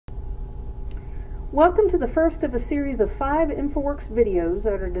Welcome to the first of a series of 5 Infraworks videos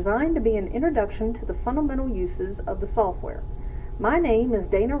that are designed to be an introduction to the fundamental uses of the software. My name is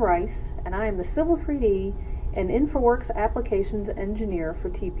Dana Rice, and I am the Civil 3D and Infraworks Applications Engineer for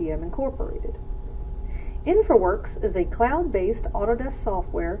TPM Incorporated. Infraworks is a cloud-based Autodesk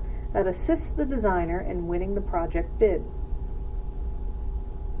software that assists the designer in winning the project bid.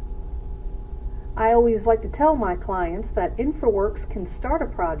 I always like to tell my clients that Infraworks can start a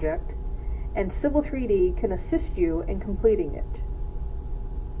project and Civil 3D can assist you in completing it.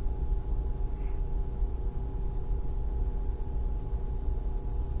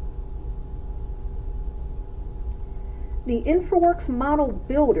 The Infraworks Model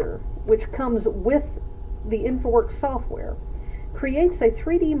Builder, which comes with the Infraworks software, creates a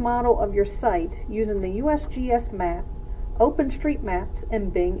 3D model of your site using the USGS map, OpenStreetMaps,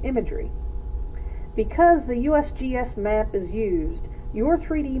 and Bing imagery. Because the USGS map is used, your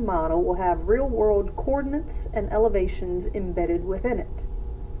 3D model will have real-world coordinates and elevations embedded within it.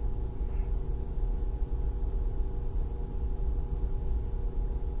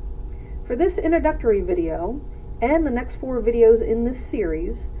 For this introductory video, and the next 4 videos in this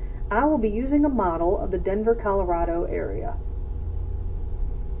series, I will be using a model of the Denver, Colorado area.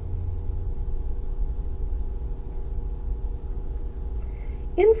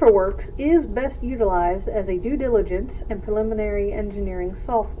 Infraworks is best utilized as a due diligence and preliminary engineering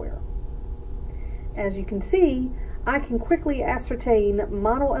software. As you can see, I can quickly ascertain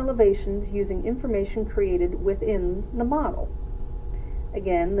model elevations using information created within the model.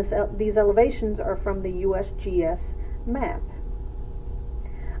 Again, these elevations are from the USGS map.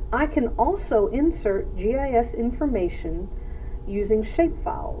 I can also insert GIS information using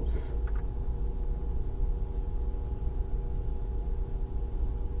shapefiles.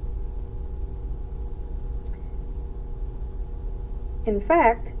 In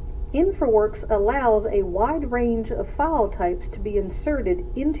fact, Infraworks allows a wide range of file types to be inserted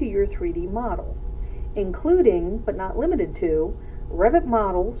into your 3D model, including, but not limited to, Revit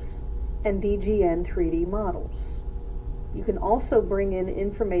models and DGN 3D models. You can also bring in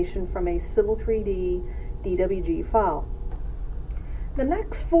information from a Civil 3D DWG file. The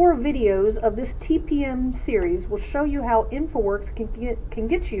next 4 videos of this TPM series will show you how Infraworks can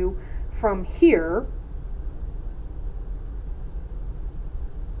get you from here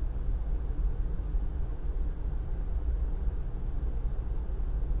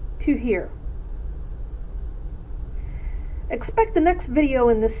to here. Expect the next video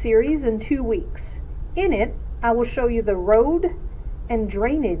in this series in 2 weeks. In it, I will show you the road and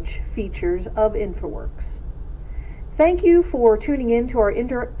drainage features of Infraworks. Thank you for tuning in to our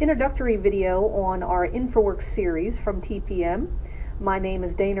introductory video on our Infraworks series from TPM. My name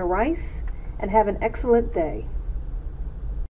is Dana Rice, and have an excellent day.